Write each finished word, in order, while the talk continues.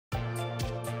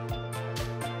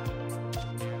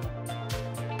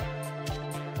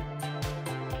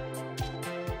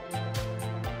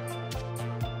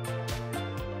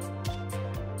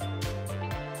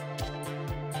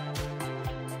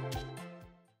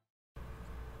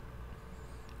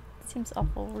seems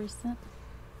awful recent.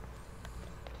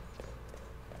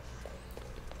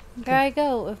 There I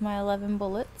go with my 11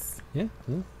 bullets. Yeah.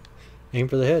 Aim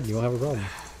for the head. You won't have a problem.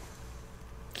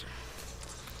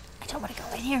 I don't want to go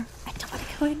in here. I don't want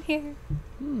to go in here.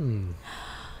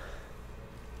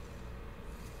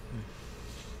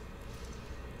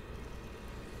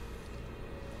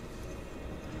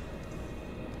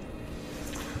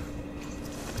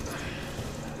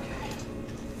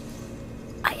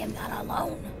 I am not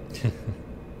alone.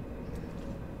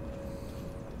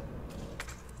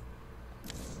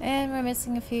 And we're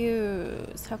missing a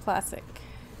fuse. How classic.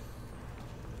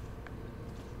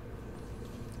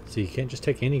 So you can't just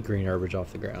take any green herbage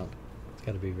off the ground. It's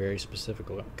got to be very specific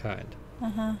kind.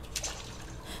 Uh-huh.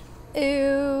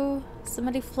 Ew.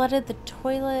 Somebody flooded the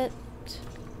toilet.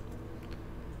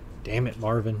 Damn it,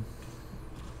 Marvin.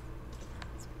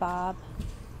 It's Bob.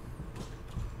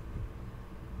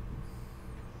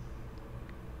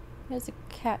 There's a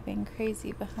cat being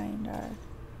crazy behind our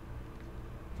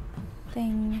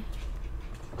thing.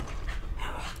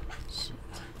 Shit.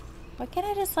 Why can't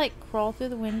I just like crawl through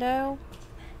the window?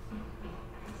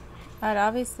 I'd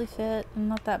obviously fit. I'm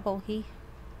not that bulky.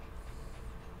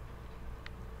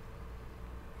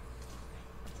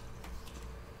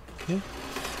 Yeah.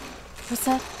 What's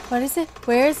that? What is it?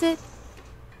 Where is it?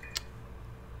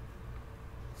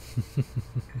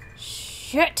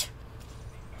 Shit!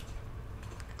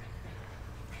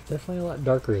 Definitely a lot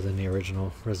darker than the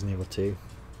original Resident Evil 2.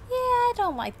 Yeah, I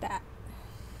don't like that.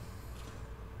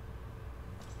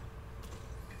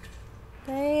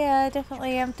 They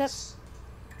definitely amped up.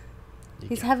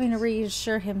 He's having to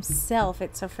reassure himself.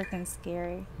 It's so freaking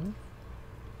scary.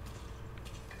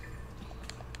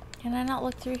 Can I not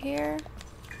look through here?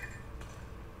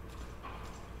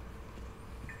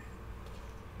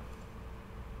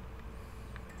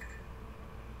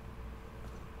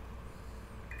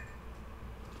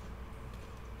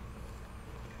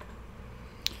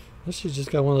 She's just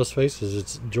got one of those faces.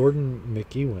 It's Jordan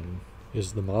McEwen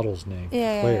is the model's name.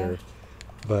 Yeah. Claire.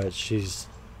 But she's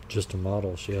just a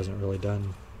model. She hasn't really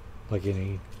done like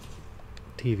any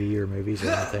TV or movies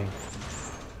or anything.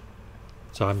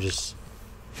 So I'm just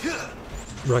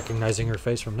recognizing her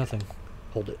face from nothing.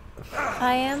 Hold it.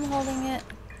 I am holding it.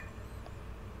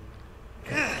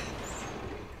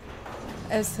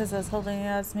 It was because I was holding it.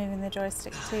 I was moving the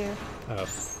joystick too. Oh.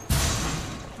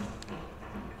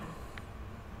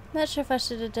 Not sure if I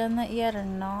should have done that yet or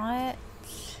not.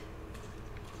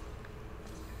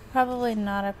 Probably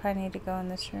not. I probably need to go in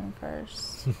this room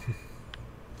first.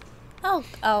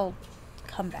 I'll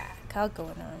come back. I'll go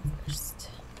in the room first.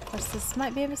 Of course, this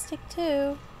might be a mistake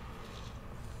too.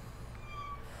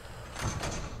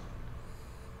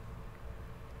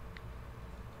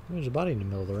 There's a body in the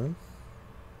middle of the room.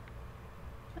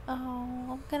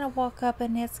 Oh, I'm gonna walk up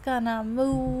and it's gonna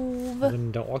move.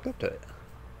 Then don't walk up to it.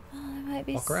 Oh, there might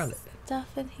be Walk around it.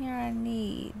 stuff in here I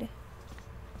need.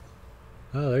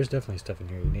 Oh, there's definitely stuff in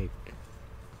here you need.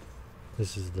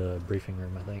 This is the briefing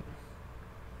room, I think.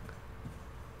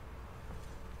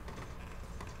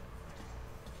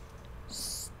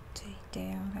 Stay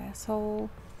down, asshole.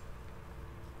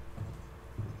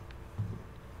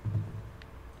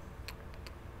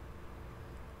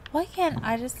 Why can't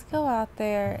I just go out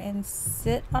there and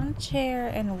sit on a chair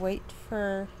and wait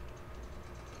for...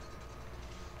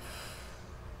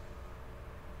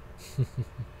 Oh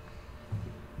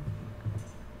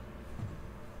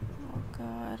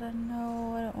God, I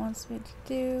know what it wants me to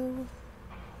do.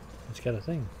 It's got a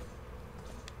thing.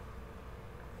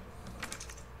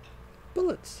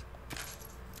 Bullets.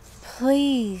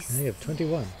 Please. I have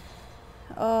 21.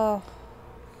 Oh.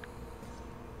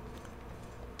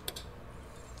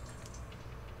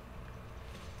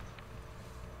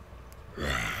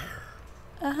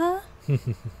 Uh-huh. That's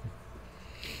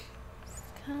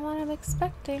kind of what I'm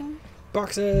expecting.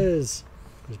 Boxes!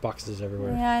 There's boxes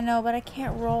everywhere. Yeah, I know, but I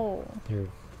can't roll. You're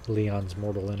Leon's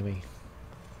mortal enemy.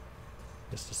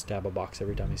 Just to stab a box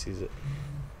every time he sees it.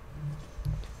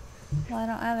 Well, I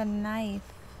don't have a knife.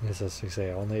 Yes, that's what I say.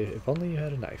 If only you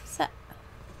had a knife. So,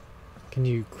 Can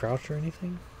you crouch or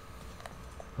anything?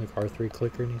 Like R3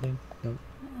 click or anything? Nope.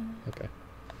 Okay.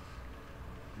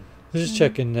 Just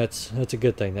checking. That's a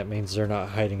good thing. That means they're not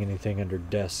hiding anything under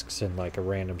desks and like a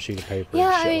random sheet of paper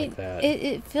yeah, and shit I mean, like that.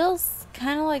 it feels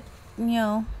kind of like, you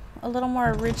know, a little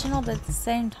more original, but at the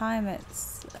same time,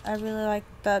 I really like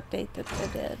the update that they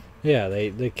did. Yeah,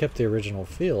 they kept the original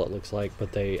feel, it looks like,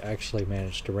 but they actually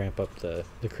managed to ramp up the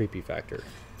creepy factor.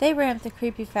 They ramped the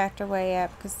creepy factor way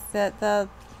up because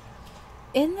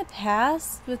in the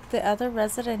past with the other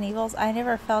Resident Evils, I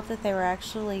never felt that they were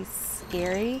actually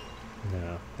scary.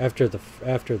 No, after the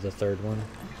third one,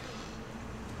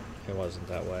 it wasn't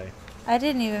that way. I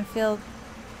didn't even feel...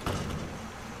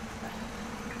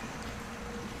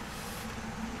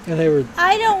 And they were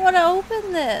I don't want to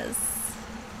open this.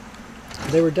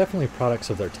 definitely products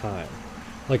of their time.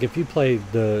 Like if you played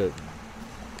the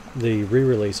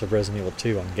re-release of Resident Evil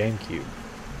 2 on GameCube,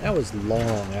 that was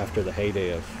long after the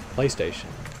heyday of PlayStation.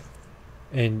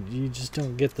 And you just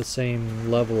don't get the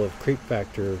same level of creep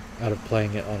factor out of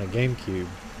playing it on a GameCube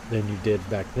than you did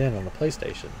back then on the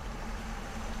PlayStation.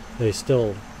 It was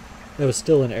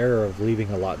still an era of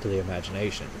leaving a lot to the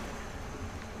imagination.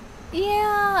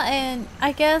 Yeah, and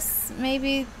I guess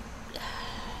maybe...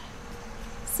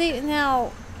 See,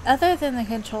 now, other than the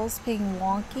controls being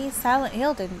wonky, Silent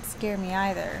Hill didn't scare me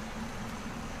either.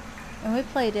 And we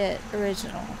played it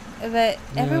original. But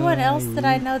everyone else that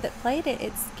I know that played it,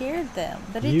 it scared them.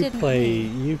 But it didn't me.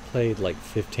 You played like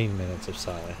 15 minutes of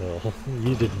Silent Hill.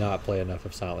 You did not play enough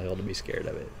of Silent Hill to be scared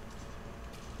of it.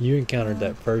 You encountered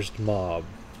that first mob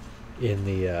in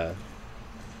the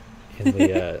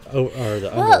underworld.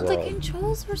 Well, the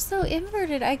controls were so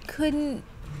inverted. I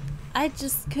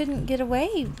just couldn't get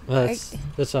away. Well,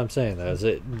 that's what I'm saying, though.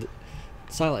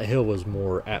 Silent Hill was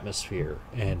more atmosphere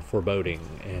and foreboding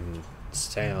and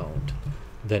sound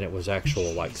than it was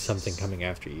actual, like, something coming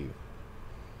after you.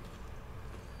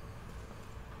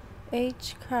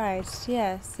 H. Christ,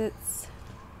 yes, it's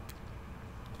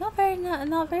not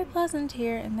very pleasant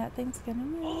here, and that thing's gonna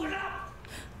move. Open up!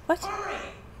 What?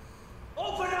 Hurry!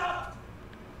 Open up!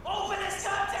 Open this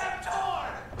goddamn door!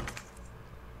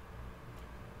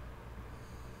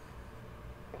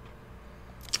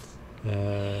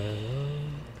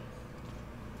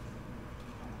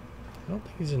 I don't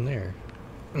think he's in there.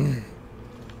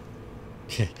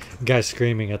 Guy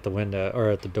screaming at the window, or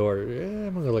at the door.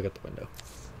 I'm gonna go look at the window.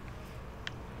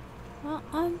 Well,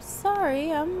 I'm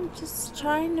sorry. I'm just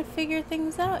trying to figure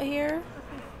things out here.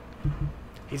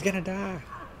 He's gonna die.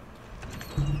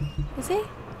 Is he?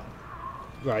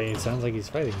 Right, it sounds like he's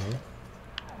fighting here.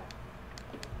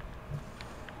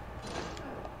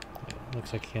 Yeah,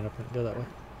 looks like he can't go that way.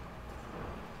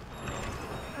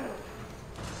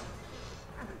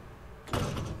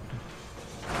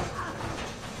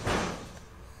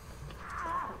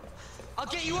 I'll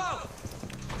get you out!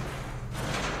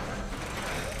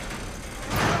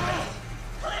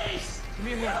 Please! Give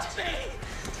me your hand. Help me!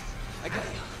 I got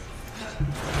you.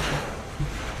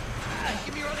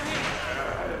 Give me your other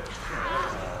hand.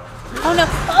 Oh no!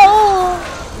 Oh!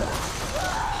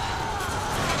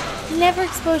 Never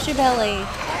expose your belly.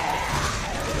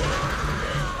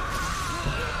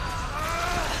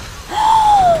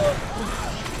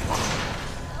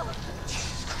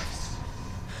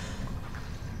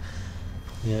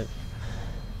 Yep.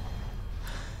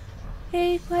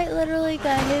 He quite literally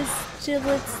got his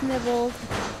giblets nibbled.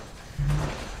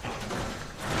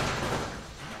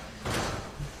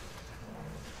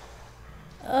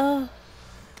 Oh.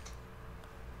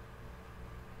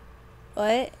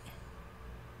 What?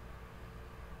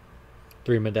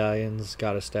 3 medallions,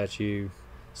 got a statue,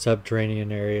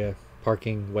 subterranean area,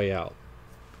 parking, way out.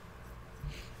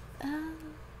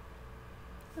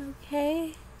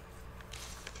 Okay.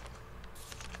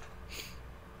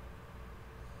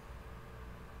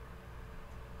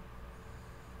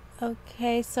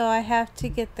 Okay, so I have to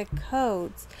get the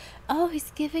codes. Oh,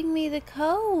 he's giving me the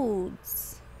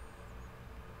codes.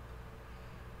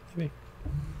 Maybe.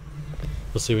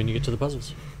 We'll see when you get to the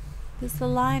puzzles. This is the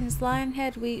lion. It's lion,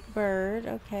 head, wheat, bird.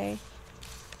 Okay.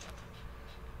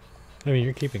 I mean,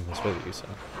 you're keeping this with you, so.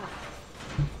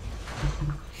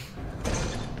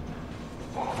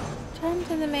 Turn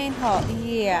to the main hall.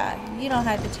 Yeah, you don't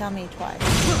have to tell me twice.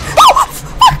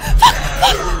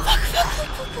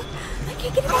 I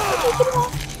can't get him off. I can't get him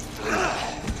off.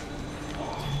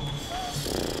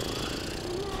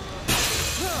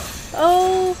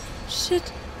 Oh,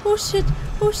 shit. Oh, shit.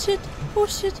 Oh, shit. Oh,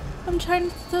 shit. I'm trying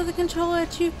to throw the controller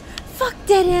at you. Fuck,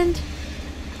 dead end.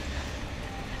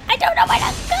 I don't know where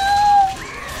to go.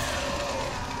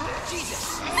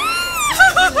 Jesus!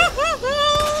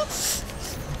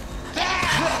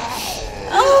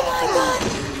 Oh my god!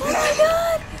 Oh my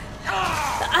god!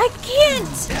 I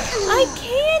can't! I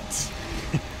can't!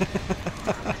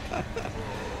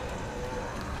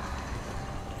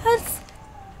 That's...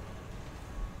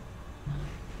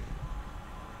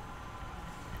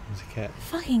 There's a cat.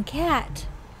 Fucking cat.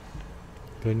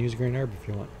 Go and use green herb if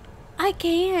you want. I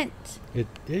can't. Yeah,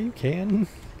 you can.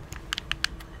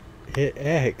 Hit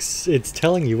X. It's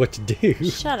telling you what to do.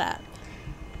 Shut up.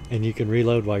 And you can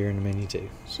reload while you're in the menu too.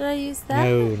 Should I use that?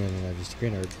 No, just a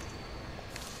green herb.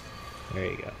 There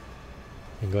you go.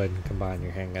 And go ahead and combine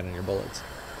your handgun and your bullets.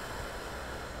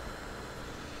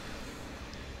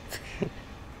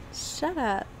 Shut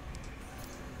up.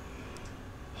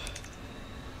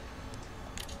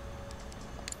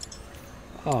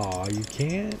 Aw, you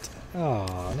can't?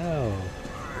 Aw, no.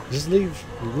 Just leave.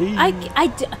 Leave.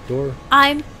 Door.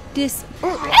 I'm dis.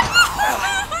 Oh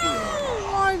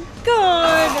my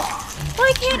god!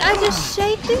 Why can't I just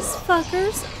shake these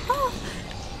fuckers off?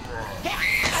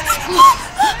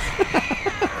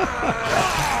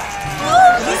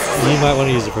 You might want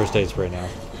to use the first aid spray now.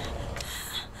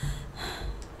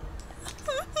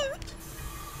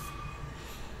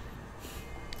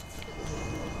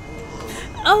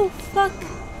 Oh fuck!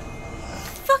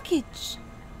 Fuckage!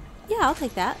 Yeah, I'll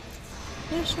take that.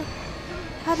 Yeah, sure.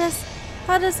 How does?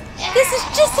 This is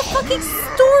just a fucking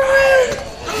storeroom!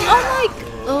 Oh my!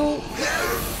 Oh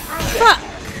fuck!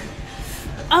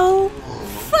 Oh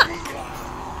fuck!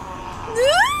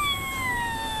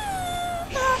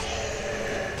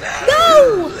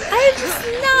 No! I'm just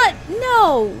not.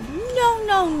 No!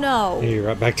 No! You're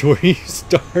right back to where you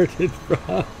started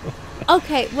from.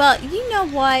 Okay, well, you know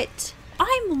what?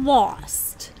 I'm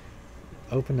lost.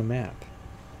 Open the map.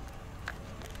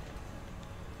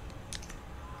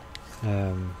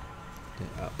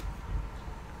 Up.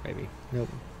 Maybe. Nope.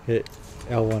 Hit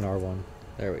L1, R1.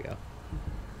 There we go.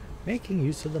 Making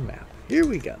use of the map. Here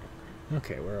we go.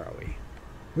 Okay, where are we?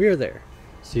 We are there.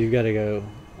 So you gotta go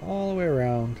all the way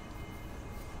around.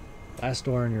 Last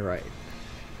door on your right.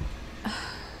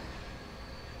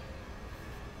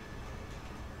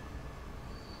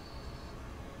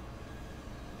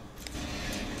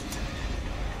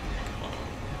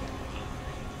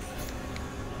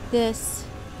 This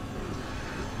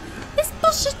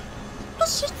bullshit.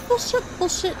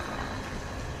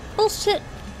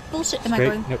 Am I Straight.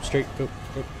 going? Nope, straight. Go.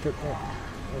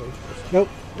 Nope.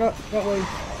 No, that way.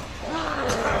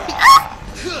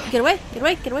 Get away.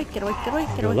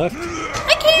 Go left.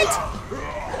 I can't!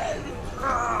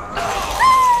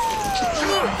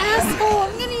 You asshole!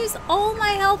 I'm gonna use all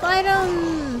my health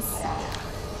items!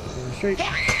 Go straight.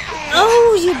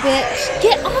 Oh, you bitch!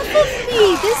 Get off of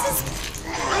me! This is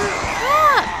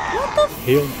crap! What the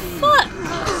Heal. fuck?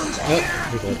 Nope,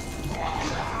 you're good.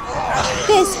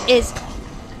 This is...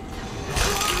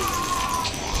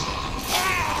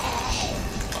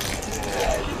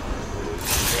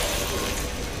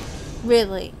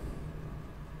 Really?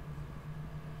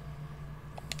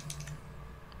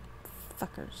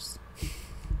 Fuckers.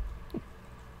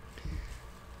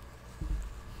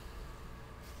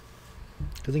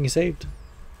 Good thing you saved.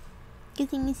 Good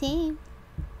thing you saved.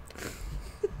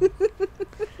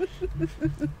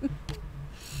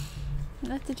 I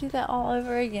have to do that all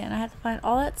over again. I have to find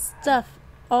all that stuff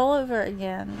all over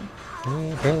again.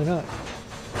 Apparently not.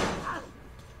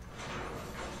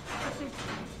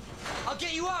 I'll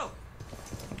get you out.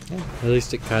 Yeah, at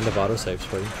least it kind of auto-saves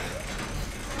for you.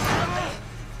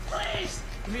 Please.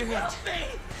 Give me your hand. Help me.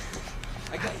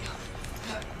 I got you.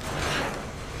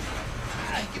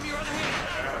 Give me your other hand.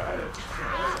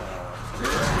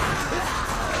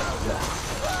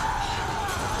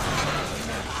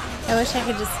 I wish I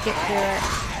could just skip through it.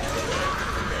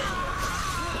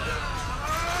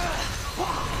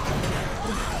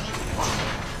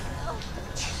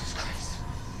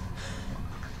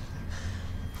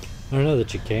 I don't know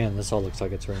that you can. This all looks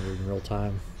like it's rendered in real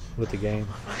time with the game.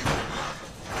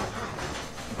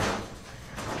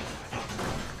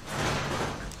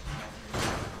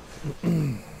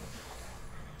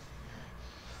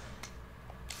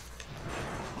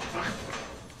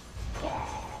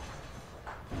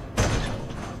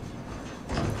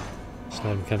 It's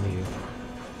not even coming to you.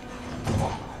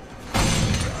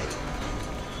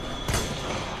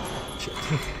 Shit.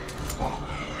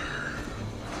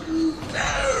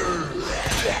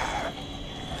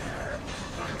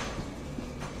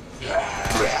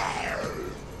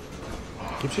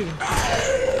 Keep shooting.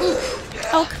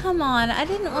 Oh, come on. I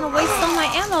didn't want to waste all my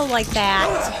ammo like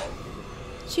that.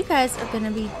 But you guys are going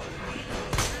to be...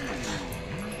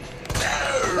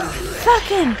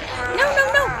 Fucking...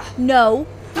 No.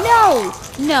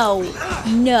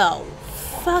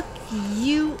 Fuck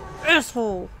you,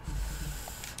 asshole.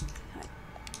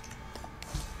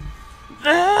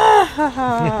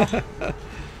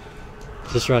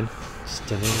 Just run.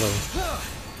 Stand low.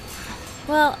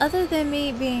 Well, other than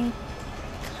me being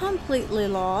completely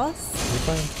lost...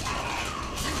 You're fine.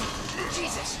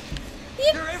 Jesus.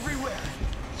 Yep. They're everywhere.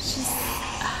 She's...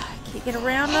 I can't get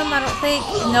around them, I don't think.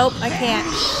 Nope, I can't.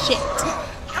 Shit.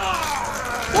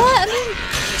 What? I mean,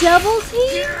 double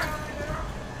team?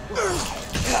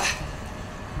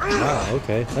 Wow,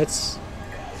 okay. That's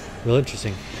real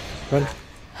interesting. Run.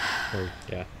 Or,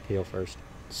 yeah, heal first.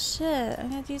 Shit, I'm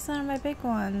gonna have to use one of my big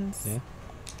ones. Yeah.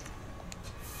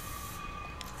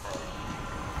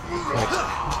 Like,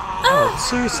 oh,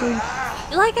 seriously?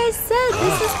 Like I said,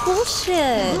 this is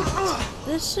bullshit.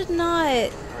 This should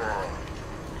not.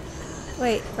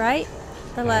 Wait, right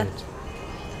or left?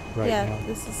 Right Yeah, now.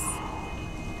 this is.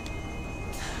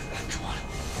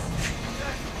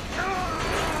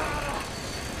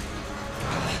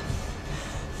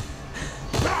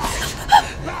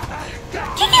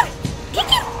 Kick him! Kick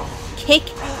him! Kick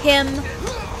him!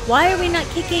 Why are we not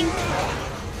kicking?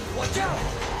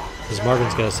 Because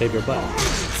Marvin's gonna save your butt.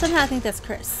 Somehow I think that's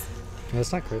Chris. No,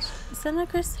 it's not Chris. Is that not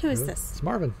Chris? Who is No, this? It's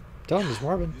Marvin. Tell him it's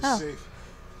Marvin. Oh. Safe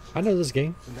I know this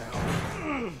game. for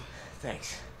now.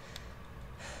 Thanks.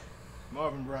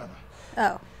 Marvin Browner.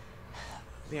 Oh.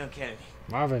 Leon Kennedy.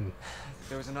 Marvin.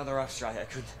 There was another off strike. I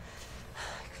could.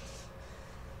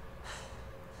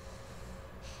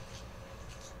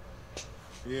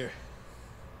 Here.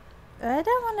 I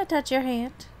don't want to touch your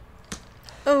hand.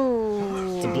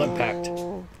 Oh. It's a blood pact.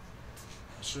 I'm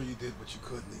sure you did what you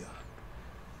could, Leon.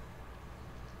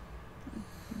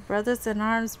 Brothers in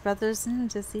arms, brothers in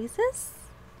diseases?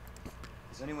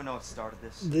 Does anyone know what started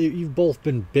this? You've both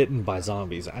been bitten by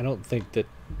zombies. I don't think that...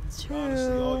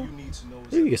 Honestly, all True. you need to know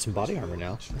is Ooh, you that get some this body will armor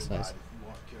now. let you That's ride nice. if you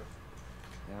aren't careful.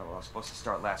 Yeah, well, I was supposed to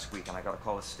start last week, and I got a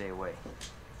call to stay away.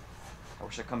 I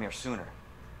wish I'd come here sooner.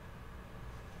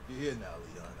 You're here now,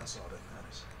 Leon. That's all that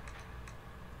matters.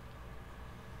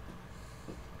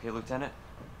 Okay, Lieutenant?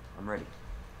 I'm ready.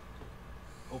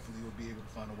 Hopefully you'll be able to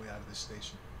find a way out of this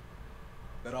station.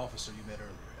 That officer you met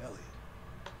earlier, Elliot.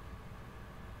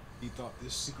 He thought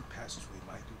this secret passageway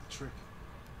might do the trick.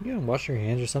 You gonna wash your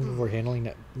hands or something before handling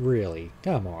that? Really?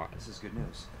 Come on. This is good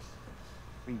news.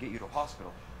 We can get you to a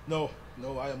hospital. No,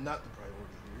 I am not the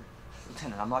priority here.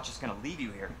 Lieutenant, I'm not just gonna leave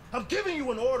you here. I'm giving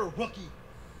you an order, rookie.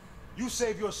 You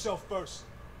save yourself first.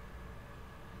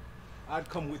 I'd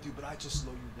come with you, but I just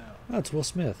slow you down. Oh, it's Will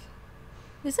Smith.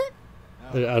 Is it? Now,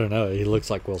 I don't know. He looks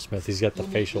like Will Smith. He's got the You'll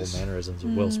need facial this. mannerisms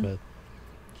of Will Smith.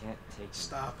 Can't take you.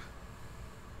 stop.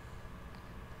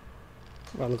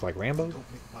 Do I look like Rambo?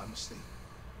 Don't make my mistake.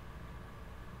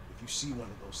 If you see one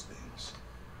of those things,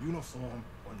 uniform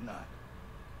or not,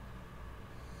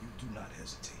 you do not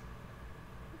hesitate.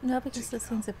 No, because Take those it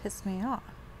things out. have pissed me off.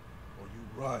 Or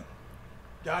you run.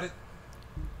 Got it?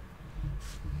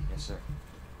 Yes, sir.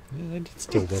 Yeah, they did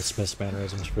steal Will Smith's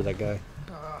mannerisms for that guy.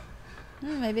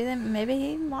 Maybe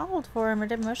he modeled for him or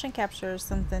did motion capture or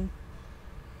something.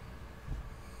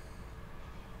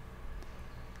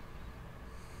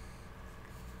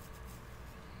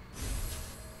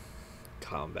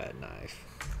 Combat knife.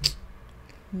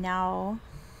 No.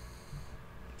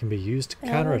 Can be used to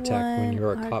counterattack when you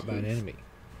are L1 caught by an R2. enemy.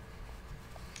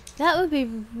 That would be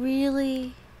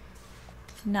really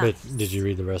nice. But did you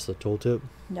read the rest of the tooltip?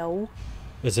 No.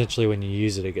 Essentially, when you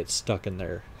use it, it gets stuck in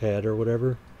their head or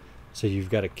whatever. So you've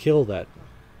got to kill that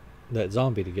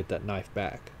zombie to get that knife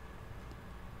back.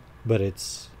 But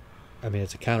it's a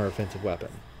counteroffensive weapon.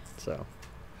 So,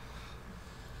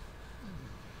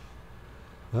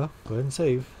 well, go ahead and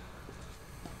save.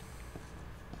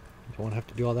 You don't want to have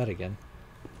to do all that again.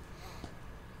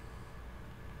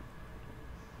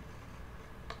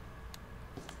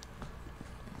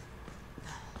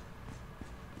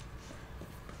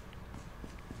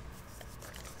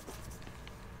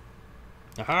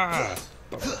 Aha!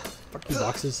 Fuck you,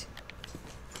 boxes.